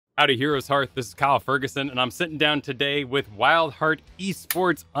Howdy, Heroes Hearth. This is Kyle Fergusson, and I'm sitting down today with WildHeart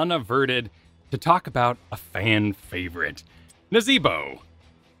Esports Unaverted to talk about a fan favorite, Nazeebo.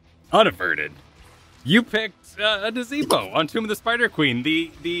 Unaverted. You picked a Nazeebo on Tomb of the Spider Queen, the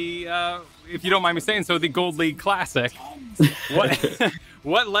if you don't mind me saying so, the Gold League Classic. What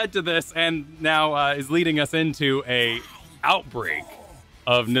what led to this, and now is leading us into a outbreak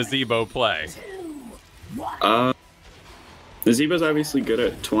of Nazeebo play? Nazeebo's obviously good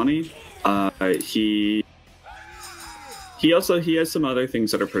at 20. He has some other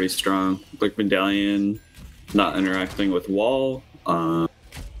things that are pretty strong, like Medallion, not interacting with wall.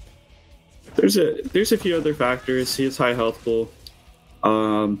 There's a few other factors. He has high health pool.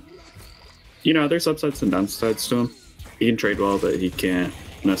 There's upsides and downsides to him. He can trade well, but he can't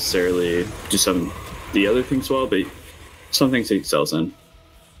necessarily do some of the other things well, but some things he excels in.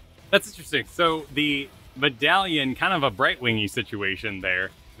 That's interesting. So the Medallion, kind of a Brightwingy situation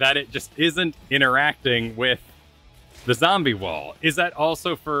there, that it just isn't interacting with the zombie wall. Is that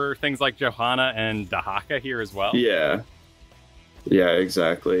also for things like Johanna and Dahaka here as well? Yeah,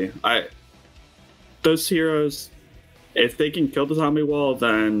 exactly. Those heroes, if they can kill the zombie wall,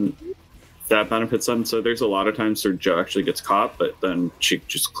 then that benefits them. So there's a lot of times where Jo actually gets caught, but then she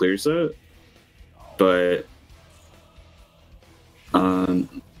just clears it. But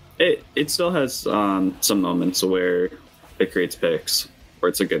it still has some moments where it creates picks, where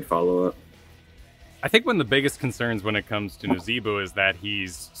it's a good follow-up. I think one of the biggest concerns when it comes to Nazeebo is that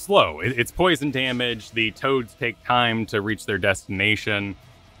he's slow. It's poison damage. The toads take time to reach their destination.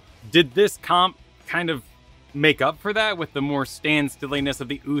 Did this comp kind of make up for that with the more stand-stilliness of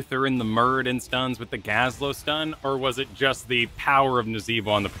the Uther and the Muradin stuns with the Gazlo stun, or was it just the power of Nazeebo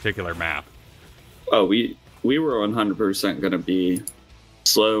on the particular map? Oh, we were 100% going to be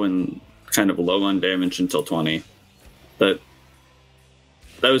slow and kind of low on damage until 20. That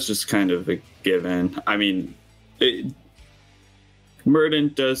was just kind of a given. I mean,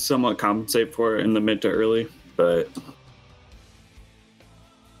 Muradin does somewhat compensate for it in the mid to early, but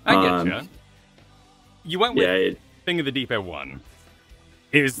I getcha. You went with Thing of the Deep at 1.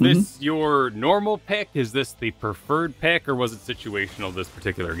 Is this your normal pick? Is this the preferred pick, or was it situational this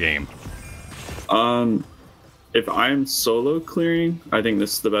particular game? If I'm solo clearing, I think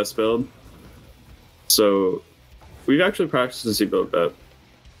this is the best build. So we've actually practiced Nazeebo a bit.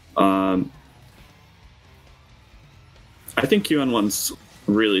 I think QN1's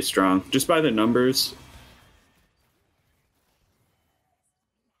really strong, just by the numbers.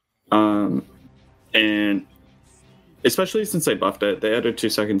 And especially since they buffed it, they added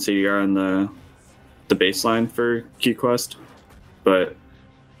 2-second CDR on the baseline for Q Quest. But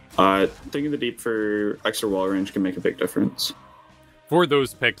Thing of the Deep for extra wall range can make a big difference. For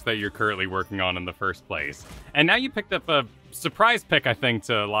those picks that you're currently working on in the first place. And now you picked up a surprise pick, I think,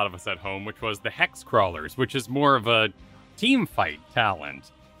 to a lot of us at home, which was the Hex Crawlers, which is more of a team fight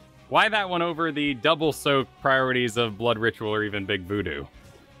talent. Why that one over the double soak priorities of Blood Ritual or even Big Voodoo?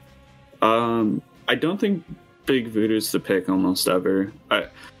 I don't think Big Voodoo's the pick almost ever.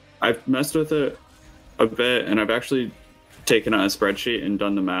 I've messed with it a bit, and I've actually taken out a spreadsheet and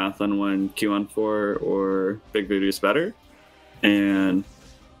done the math on when Q14 or Big Voodoo is better. And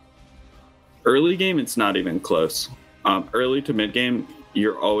early game, it's not even close. Early to mid game,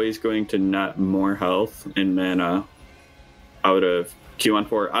 you're always going to net more health and mana out of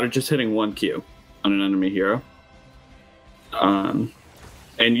Q14, out of just hitting one Q on an enemy hero.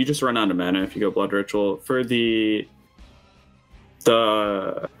 And you just run out of mana if you go Blood Ritual. For the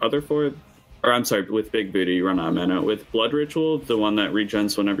other four, or I'm sorry, with Big Voodoo, you run out of mana. With Blood Ritual, the one that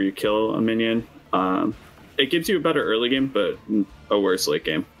regens whenever you kill a minion, it gives you a better early game, but a worse late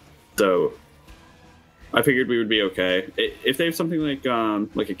game. So I figured we would be okay. If they have something like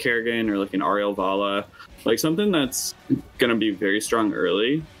a Kerrigan or like an Ariel Vala, like something that's going to be very strong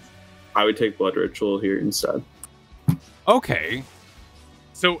early, I would take Blood Ritual here instead. Okay.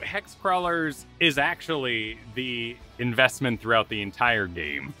 So Hex Crawlers is actually the investment throughout the entire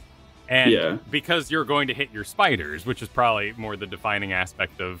game. And because you're going to hit your spiders, which is probably more the defining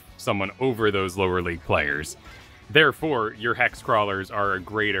aspect of someone over those lower league players, therefore your Hex Crawlers are a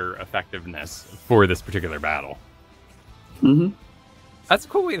greater effectiveness for this particular battle. That's a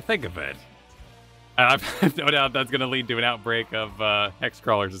cool way to think of it. I've no doubt that's going to lead to an outbreak of Hex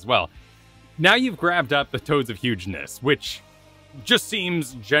Crawlers as well. Now you've grabbed up the Toads of Hugeness, which just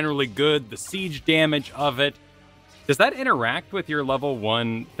seems generally good. The siege damage of it. Does that interact with your level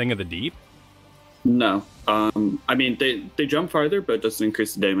 1 Thing of the Deep? No. I mean, they jump farther, but it doesn't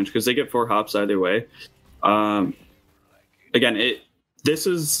increase the damage because they get 4 hops either way. Again, this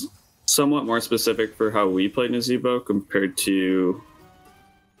is somewhat more specific for how we play Nazeebo compared to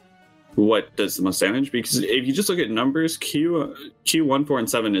what does the most damage, because if you just look at numbers, Q1, 4, and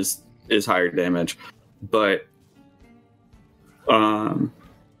 7 is higher damage, but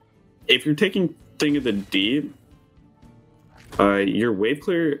if you're taking Thing of the Deep, your wave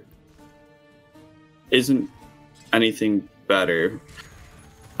clear isn't anything better,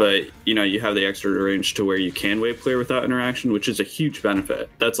 but you have the extra range to where you can wave clear without interaction, which is a huge benefit.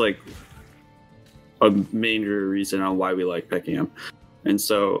 That's like a major reason on why we like picking him. And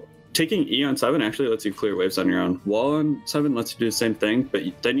so taking E on 7 actually lets you clear waves on your own. Wall on 7 lets you do the same thing, but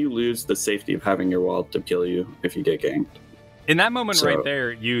then you lose the safety of having your wall to kill you if you get ganked. In that moment right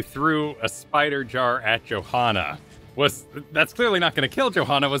there, you threw a spider jar at Johanna. That's clearly not going to kill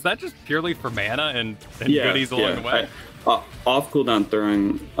Johanna. Was that just purely for mana and goodies along the way? Off cooldown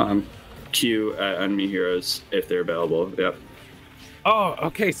throwing Q at enemy heroes if they're available. Yep. Oh,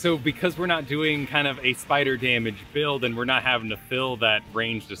 okay. So because we're not doing kind of a spider damage build and we're not having to fill that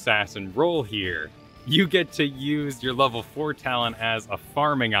ranged assassin role here, you get to use your level 4 talent as a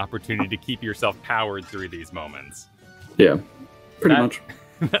farming opportunity to keep yourself powered through these moments. Yeah, pretty much.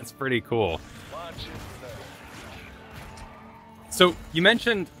 That's pretty cool. So you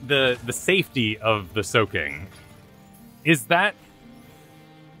mentioned the safety of the soaking. Is that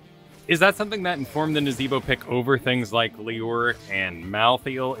something that informed the Nazeebo pick over things like Leoric and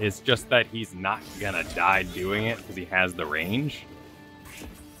Malthael? Is just that he's not gonna die doing it because he has the range?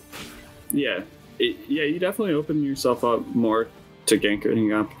 Yeah, you definitely open yourself up more to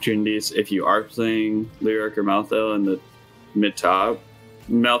ganking opportunities if you are playing Leoric or Malthael in the mid top.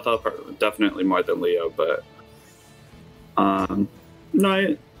 Malthael definitely more than Leo, but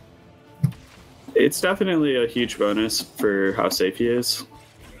no, it's definitely a huge bonus for how safe he is.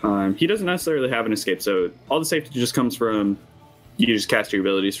 He doesn't necessarily have an escape, so all the safety just comes from you just cast your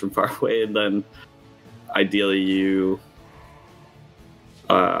abilities from far away, and then ideally you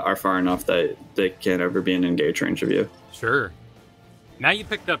are far enough that they can't ever be in engage range of you. Sure. Now you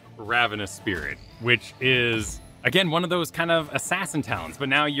picked up Ravenous Spirit, which is, again, one of those kind of assassin talents, but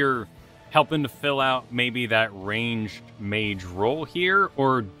now you're helping to fill out maybe that ranged mage role here,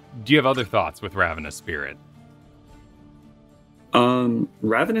 or do you have other thoughts with Ravenous Spirit?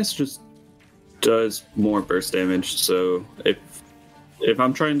 Ravenous just does more burst damage, so if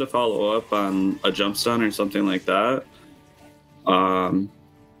I'm trying to follow up on a jump stun or something like that,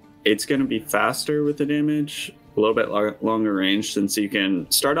 it's going to be faster with the damage, a little bit longer range, since you can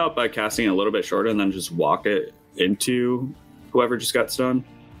start out by casting a little bit shorter and then just walk it into whoever just got stunned.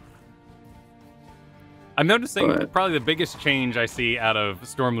 I'm noticing probably the biggest change I see out of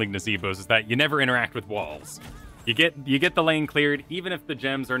Storm League Nazeebos is that you never interact with walls. You get the lane cleared, even if the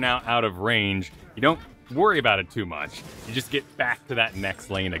gems are now out of range. You don't worry about it too much. You just get back to that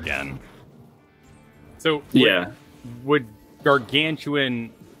next lane again. So would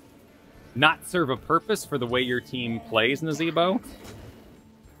Gargantuan not serve a purpose for the way your team plays Nazeebo?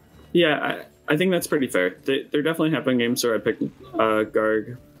 Yeah, I think that's pretty fair. There definitely have been games where I picked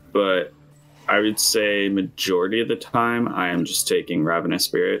Garg, but I would say majority of the time I am just taking Ravenous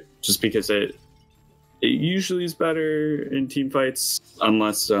Spirit, just because it usually is better in team fights,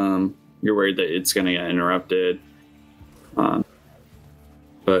 unless you're worried that it's going to get interrupted.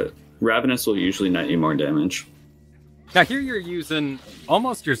 But Ravenous will usually net you more damage. Now here you're using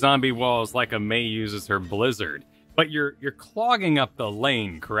almost your zombie walls like a Mei uses her Blizzard, but you're clogging up the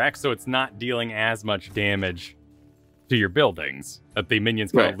lane, correct? So it's not dealing as much damage to your buildings, that the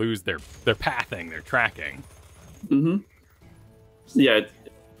minions kind of lose their pathing, their tracking. Mm-hmm. Yeah,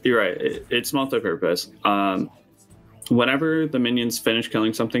 you're right. It's multi-purpose. Whenever the minions finish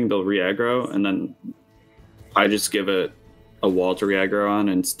killing something, they'll re-aggro, and then I just give it a wall to re-aggro on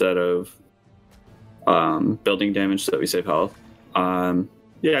instead of building damage so that we save health.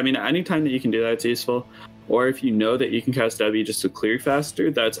 Yeah, I mean, anytime that you can do that, it's useful. Or if you know that you can cast W just to clear faster,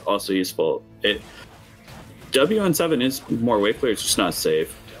 that's also useful. W on 7 is more wave clear, it's just not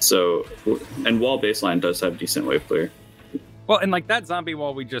safe. So, and wall baseline does have decent wave clear. Well, and like that zombie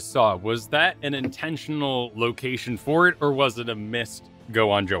wall we just saw, was that an intentional location for it, or was it a missed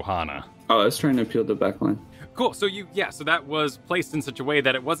go on Johanna? Oh, I was trying to peel the backline. Cool. So so that was placed in such a way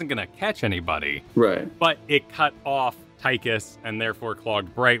that it wasn't going to catch anybody. Right. But it cut off Tychus and therefore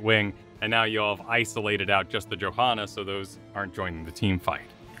clogged Brightwing, and now you all have isolated out just the Johanna, so those aren't joining the team fight.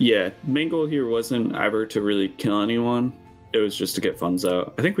 Yeah, main goal here wasn't ever to really kill anyone. It was just to get funds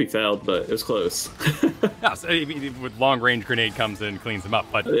out. I think we failed, but it was close. Yeah, so with long-range grenade comes in, cleans them up,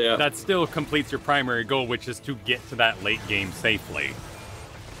 but that still completes your primary goal, which is to get to that late game safely.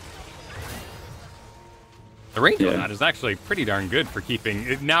 The range on that is actually pretty darn good for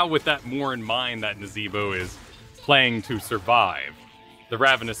keeping, now with that more in mind that Nazeebo is playing to survive. the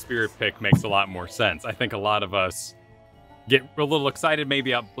Ravenous Spirit pick makes a lot more sense. I think a lot of us get a little excited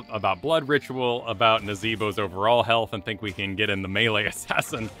maybe about Blood Ritual, about Nazeebo's overall health, and think we can get in the melee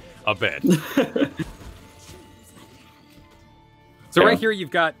assassin a bit. So right here,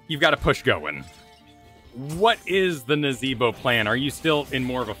 you've got a push going. What is the Nazeebo plan? Are you still in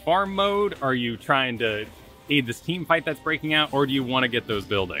more of a farm mode? Are you trying to aid this team fight that's breaking out, or do you want to get those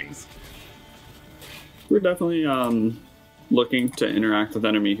buildings? We're definitely looking to interact with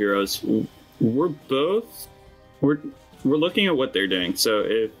enemy heroes. We're looking at what they're doing. So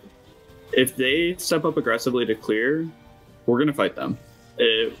if they step up aggressively to clear, we're gonna fight them.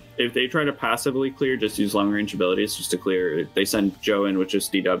 If they try to passively clear, just use long range abilities just to clear. If they send Joe in, which is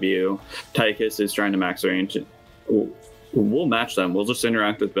DW, Tychus is trying to max range, we'll match them. We'll just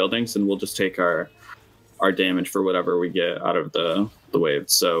interact with buildings and we'll just take our damage for whatever we get out of the wave.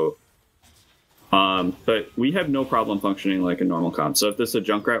 So, but we have no problem functioning like a normal comp. So if this is a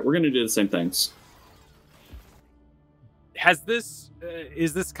Junkrat, we're going to do the same things.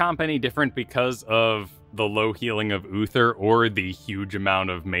 Is this comp any different because of the low healing of Uther or the huge amount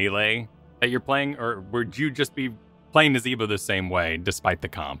of melee that you're playing, or would you just be playing Nazeebo the same way despite the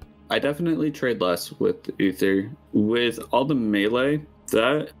comp? I definitely trade less with Uther. With all the melee,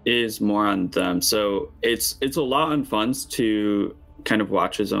 that is more on them. So it's a lot on funds to kind of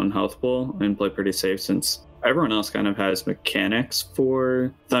watch his own health pool and play pretty safe, since everyone else kind of has mechanics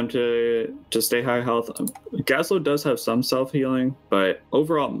for them to stay high health. Gaslow does have some self-healing, but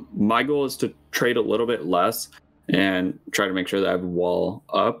overall, my goal is to trade a little bit less and try to make sure that I have wall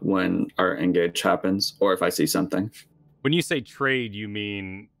up when our engage happens, or if I see something. When you say trade, you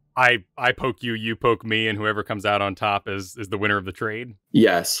mean I poke you, you poke me, and whoever comes out on top is the winner of the trade?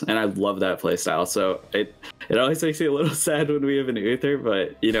 Yes, and I love that playstyle. So it always makes me a little sad when we have an Uther,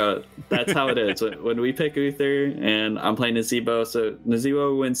 but you know, that's how it is. When we pick Uther and I'm playing Nazeebo, so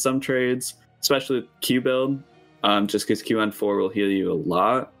Nazeebo wins some trades, especially with Q build, just because Q on 4 will heal you a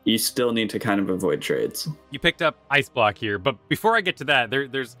lot. You still need to kind of avoid trades. You picked up Ice Block here, but before I get to that,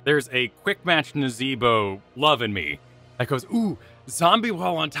 there's a quick match Nazeebo loving me that goes, ooh, zombie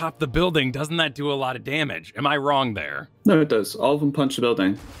wall on top of the building, doesn't that do a lot of damage? Am I wrong there? No, it does. All of them punch the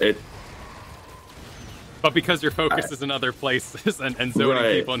building. But because your focus is in other places and zoning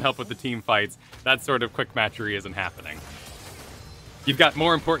people and help with the team fights, that sort of quick matchery isn't happening. You've got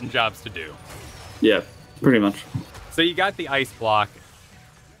more important jobs to do. Yeah, pretty much. So you got the Ice Block.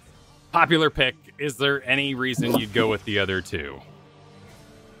 Popular pick. Is there any reason you'd go with the other two?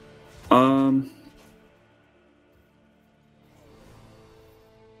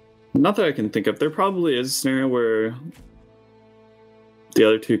 Not that I can think of. There probably is a scenario where the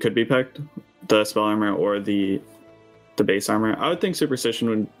other two could be picked, the spell armor or the base armor. I would think Superstition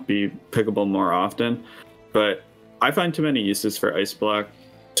would be pickable more often, but I find too many uses for Ice Block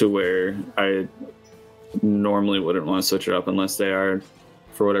to where I normally wouldn't want to switch it up unless they are,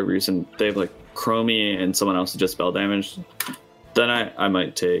 for whatever reason, they have like Chromie and someone else just spell damage. Then I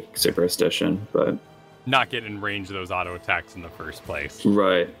might take Superstition, but not get in range of those auto attacks in the first place.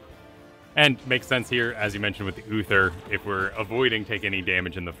 Right. And makes sense here, as you mentioned with the Uther, if we're avoiding taking any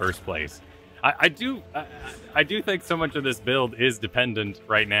damage in the first place. I do think so much of this build is dependent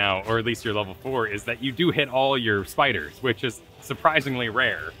right now, or at least your level 4, is that you do hit all your spiders, which is surprisingly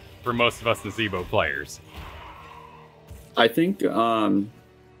rare for most of us Nazeebo players. I think Thing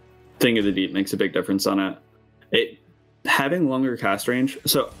of the Deep makes a big difference on it. Having longer cast range.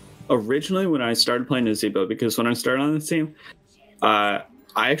 So originally when I started playing Nazeebo, because when I started on this team,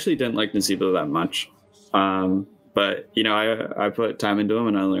 I actually didn't like Nazeebo that much. But, you know, I put time into him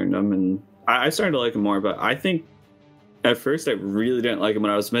and I learned him and I started to like him more. But I think at first I really didn't like him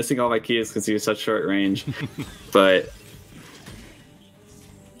when I was missing all my keys because he was such short range. But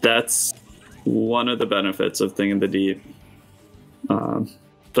that's one of the benefits of Thing of the Deep.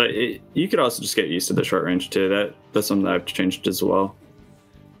 But you could also just get used to the short range too. That's something that I've changed as well.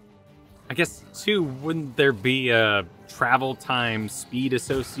 I guess, too, wouldn't there be a travel time speed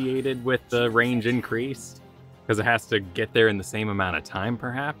associated with the range increase? Because it has to get there in the same amount of time,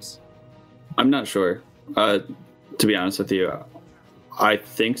 perhaps? I'm not sure. To be honest with you, I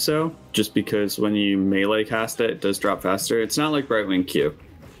think so. Just because when you melee cast it, it does drop faster. It's not like Brightwing Q,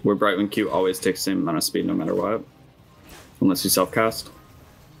 where Brightwing Q always takes the same amount of speed no matter what. Unless you self-cast.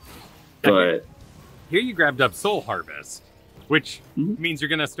 But here you grabbed up Soul Harvest, which means you're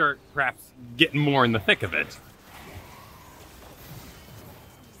going to start perhaps getting more in the thick of it.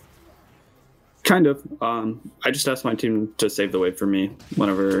 Kind of. I just asked my team to save the wave for me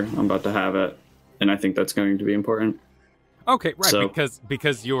whenever I'm about to have it, and I think that's going to be important. Okay, right, So,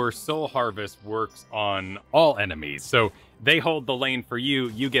 because your Soul Harvest works on all enemies. So they hold the lane for you,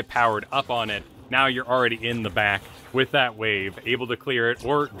 you get powered up on it. Now you're already in the back with that wave, able to clear it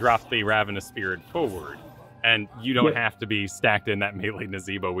or drop the Ravenous Spirit forward. And you don't have to be stacked in that melee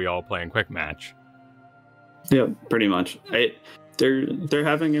Nazeebo we all play in quick match. yeah, pretty much. They're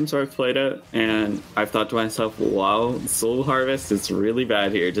having him, so I've played it, and I've thought to myself, wow, Soul Harvest is really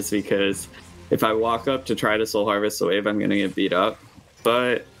bad here, just because if I walk up to try to Soul Harvest the wave, I'm going to get beat up.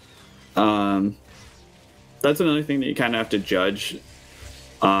 But that's another thing that you kind of have to judge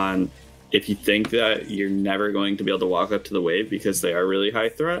on. If you think that you're never going to be able to walk up to the wave because they are really high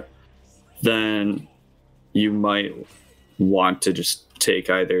threat, then you might want to just take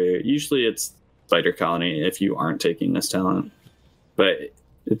usually it's Spider Colony if you aren't taking this talent. But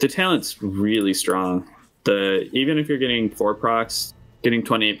the talent's really strong. Even if you're getting 4 procs, getting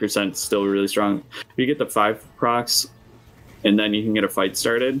 28% is still really strong. If you get the 5 procs and then you can get a fight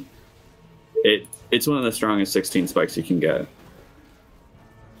started, it's one of the strongest 16 spikes you can get.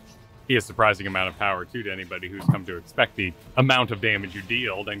 He has a surprising amount of power too to anybody who's come to expect the amount of damage you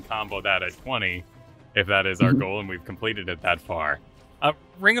deal, then combo that at 20, if that is our goal and we've completed it that far.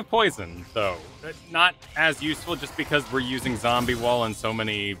 Ring of Poison, though, not as useful just because we're using Zombie Wall in so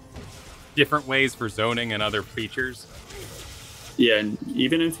many different ways for zoning and other features. Yeah, and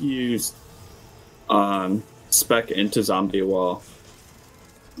even if you use spec into Zombie Wall,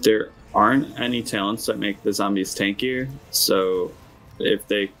 there aren't any talents that make the zombies tankier, so if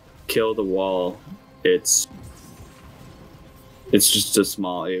they kill the wall, it's just a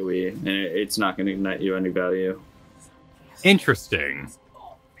small AoE, and it's not going to net you any value. Interesting.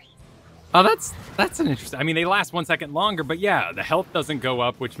 Oh, that's an interesting. I mean, they last 1 second longer, but yeah, the health doesn't go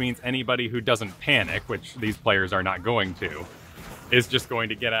up, which means anybody who doesn't panic, which these players are not going to, is just going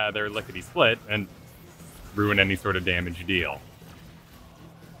to get out of their lickety split and ruin any sort of damage you deal.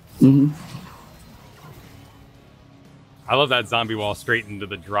 I love that Zombie Wall straight into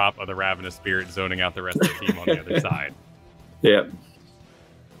the drop of the Ravenous Spirit, zoning out the rest of the team on the other side. Yeah.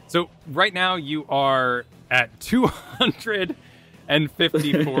 So right now you are at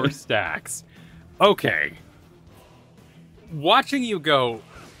 254 stacks. Okay. Watching you go,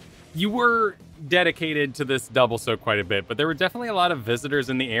 you were dedicated to this double soak quite a bit, but there were definitely a lot of visitors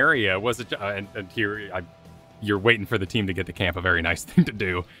in the area. Was it? And here, you're waiting for the team to get to camp. A very nice thing to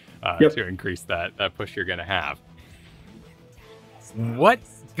do to increase that push you're going to have. What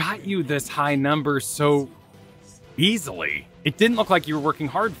got you this high number so easily? It didn't look like you were working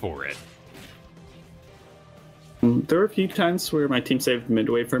hard for it. There were a few times where my team saved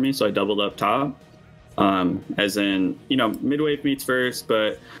midwave for me, so I doubled up top. As in, midwave meets first,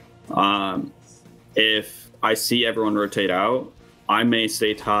 but if I see everyone rotate out, I may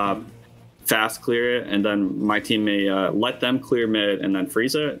stay top, fast clear it, and then my team may let them clear mid and then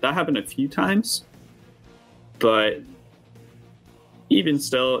freeze it. That happened a few times, but even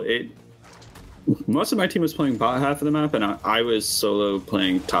still, most of my team was playing bot half of the map, and I was solo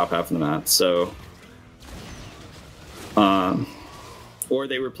playing top half of the map, so... or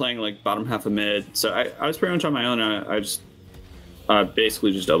they were playing like bottom half of mid, so I was pretty much on my own. I just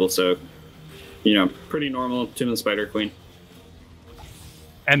basically just double soak. Pretty normal Tomb of the Spider Queen.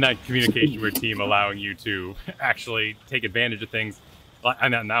 And that communication with team allowing you to actually take advantage of things.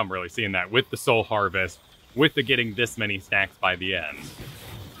 And now I'm really seeing that with the Soul Harvest, with the getting this many stacks by the end.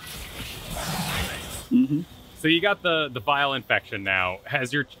 So you got the Vile Infection now.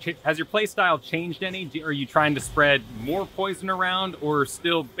 Has your play style changed any? Are you trying to spread more poison around, or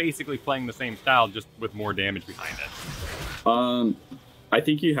still basically playing the same style just with more damage behind it? I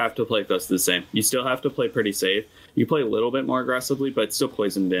think you have to play close to the same. You still have to play pretty safe. You play a little bit more aggressively, but it's still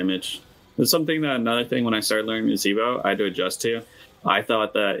poison damage. It's something that another thing when I started learning Nazeebo, I had to adjust to. I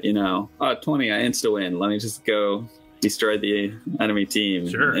thought that 20, I insta win. Let me just go destroy the enemy team.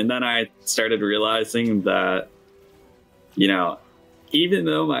 Sure. And then I started realizing that, even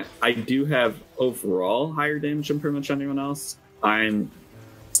though I do have overall higher damage than pretty much anyone else, I'm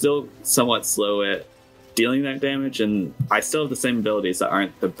still somewhat slow at dealing that damage, and I still have the same abilities that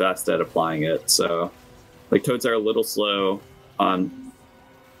aren't the best at applying it. So, like, Toads are a little slow.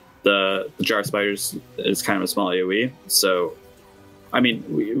 The Jar Spiders is kind of a small AoE. So, I mean,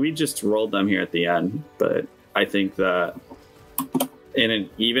 we just rolled them here at the end, but I think that in an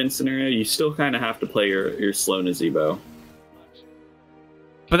even scenario, you still kind of have to play your slow Nazeebo.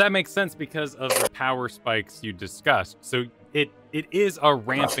 But that makes sense because of the power spikes you discussed. So it is a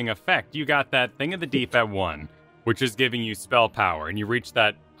ramping effect. You got that Thing of the Deep at 1, which is giving you spell power, and you reach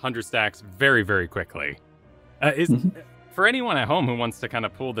that 100 stacks very, very quickly. For anyone at home who wants to kind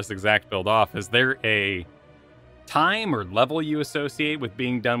of pull this exact build off, is there a time or level you associate with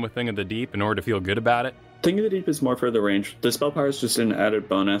being done with Thing of the Deep in order to feel good about it? Thing of the Deep is more for the range. The spell power is just an added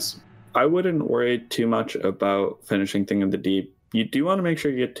bonus. I wouldn't worry too much about finishing Thing of the Deep. You do want to make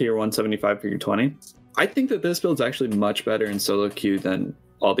sure you get to your 175 for your 20. I think that this build's actually much better in solo queue than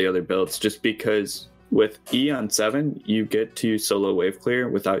all the other builds, just because with E on 7, you get to solo wave clear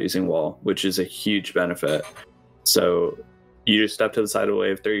without using wall, which is a huge benefit. So you just step to the side of the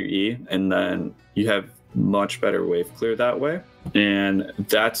wave through your E, and then you have much better wave clear that way. And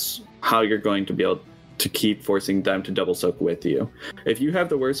that's how you're going to be able to keep forcing them to double soak with you. If you have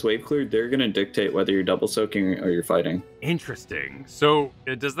the worst wave clear, they're going to dictate whether you're double soaking or you're fighting. Interesting. So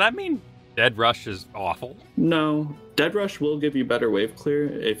does that mean Dead Rush is awful? No. Dead Rush will give you better wave clear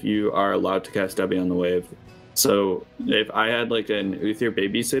if you are allowed to cast W on the wave. So if I had like an Uther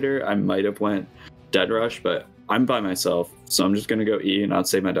babysitter, I might have went Dead Rush, but I'm by myself, so I'm just going to go E and I'll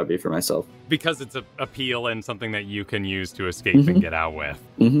save my W for myself. Because it's a appeal and something that you can use to escape and get out with.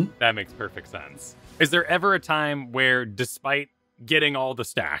 That makes perfect sense. Is there ever a time where, despite getting all the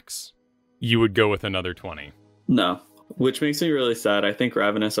stacks, you would go with another 20? No, which makes me really sad. I think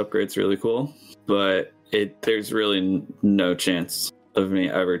Ravenous upgrade's really cool, but there's really no chance of me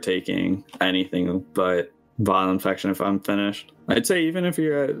ever taking anything but Vial Infection if I'm finished. I'd say even if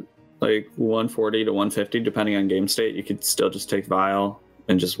you're at like 140 to 150, depending on game state, you could still just take Vial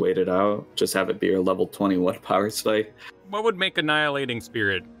and just wait it out. Just have it be your level 21 power spike. What would make Annihilating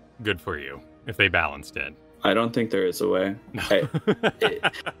Spirit good for you if they balanced it? I don't think there is a way. No.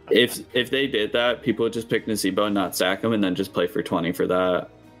 If they did that, people would just pick Nazeebo and not sack him and then just play for 20 for that.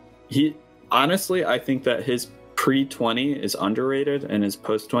 Honestly, I think that his pre-20 is underrated and his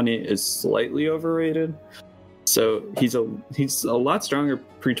post-20 is slightly overrated. So he's a lot stronger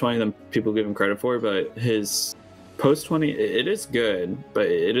pre-20 than people give him credit for, but his post-20, it is good, but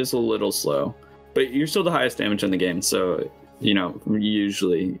it is a little slow. But you're still the highest damage in the game, so, you know,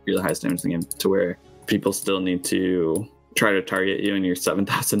 usually you're the highest damage in the game to where people still need to try to target you in your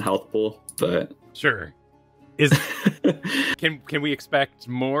 7,000 health pool, but... Sure. Can we expect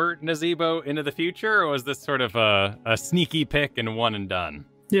more Nazeebo into the future, or was this sort of a sneaky pick and one and done?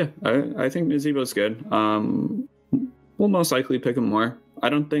 Yeah, I think Nazeebo's good. We'll most likely pick him more. I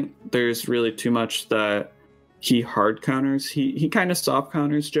don't think there's really too much that he hard counters. He kind of soft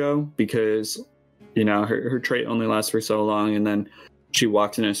counters Jo because, you know, her trait only lasts for so long, and then she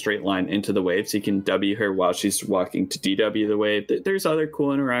walks in a straight line into the wave, so you can W her while she's walking to DW the wave. There's other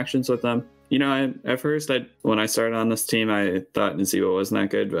cool interactions with them. You know, at first, when I started on this team, I thought Nazeebo wasn't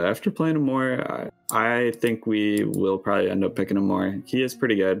that good, but after playing him more, I think we will probably end up picking him more. He is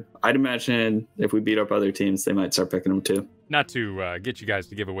pretty good. I'd imagine if we beat up other teams, they might start picking him too. Not to get you guys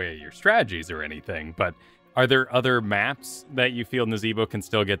to give away your strategies or anything, but are there other maps that you feel Nazeebo can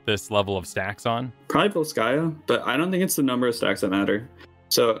still get this level of stacks on? Probably Volskaya, but I don't think it's the number of stacks that matter.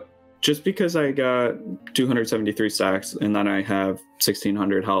 So just because I got 273 stacks and then I have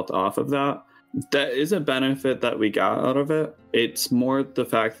 1600 health off of that, that is a benefit that we got out of it. It's more the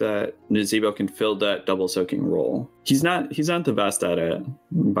fact that Nazeebo can fill that double soaking role. He's not the best at it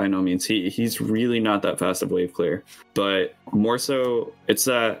by no means. He's really not that fast of wave clear, but more so it's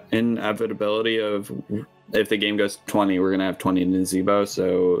that inevitability of if the game goes 20, we're gonna have 20 Nazeebo,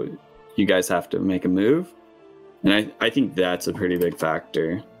 so you guys have to make a move, and I think that's a pretty big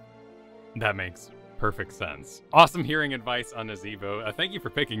factor. That makes perfect sense. Awesome hearing advice on Nazeebo. Thank you for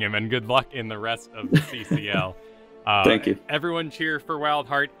picking him, and good luck in the rest of the CCL. Thank you. Everyone cheer for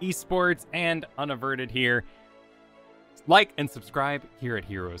WildHeart Esports and Unaverted here. Like and subscribe here at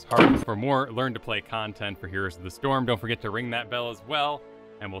HeroesHearth for more Learn to Play content for Heroes of the Storm. Don't forget to ring that bell as well,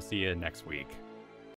 and we'll see you next week.